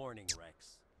only warning,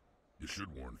 Rex. You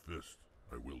should warn Fist.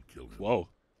 I will kill him. Whoa.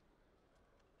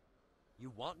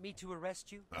 You want me to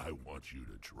arrest you? I want you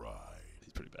to try.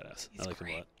 He's pretty badass. He's I like great.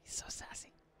 him a lot. He's so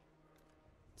sassy.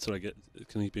 So I get.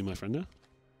 Can he be my friend now?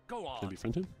 Go on. Can I be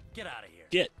friend him? Get out of here.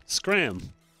 Get scram.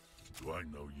 Do I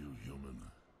know you, human?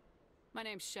 My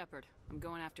name's Shepard. I'm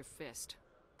going after Fist.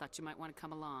 Thought you might want to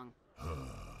come along.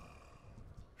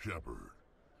 Shepard.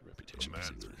 Reputation.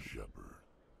 Commander Shepard.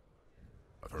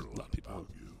 I've heard a lot lot of people about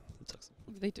you.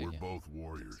 They do. We're Yeah. both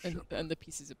warriors, And, Shepard. and the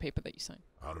pieces of paper that you sign.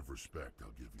 Out of respect,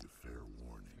 I'll give you fair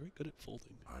warning. Very good at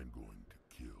folding. I'm going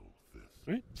to kill Fist.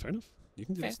 All right, fair enough. You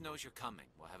can do Fist that. knows you're coming.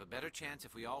 We'll have a better chance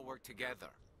if we all work together.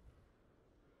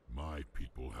 My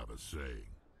people have a saying.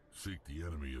 Seek the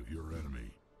enemy of your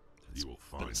enemy. You will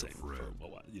find a friend. For a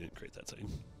while. You didn't create that saying.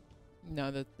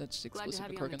 No, that's Glad to exclusive have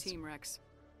to you on the Kurgans. team, Rex.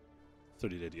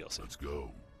 30-day DLC. Let's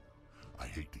go. I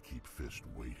hate to keep Fist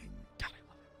waiting. God, I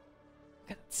love it.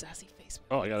 Got that sassy face.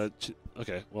 Oh, I gotta.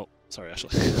 Okay, well, sorry, Ashley.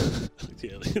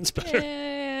 The alien's better.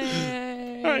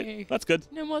 Yay! All right, that's good.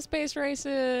 No more space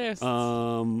racists.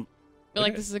 Feel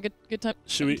like this is a good time.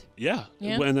 Should we? Yeah.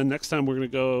 Yeah? And then next time we're gonna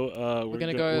go. We're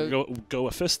gonna go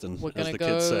a fistin', We're as gonna the go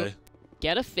kids say.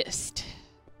 get a fist.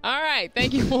 All right.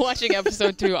 Thank you for watching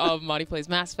episode 2 of Marty Plays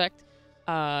Mass Effect.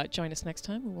 Join us next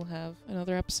time. We will have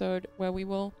another episode where we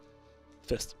will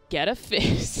get a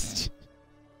fist.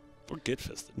 Or get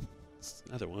fisted. It's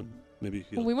either one. Maybe.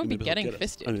 Well, we won't be maybe getting he'll get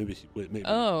us. fisted. Maybe. Maybe.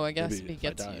 Oh, I guess maybe if he if I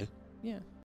gets die. you. Yeah.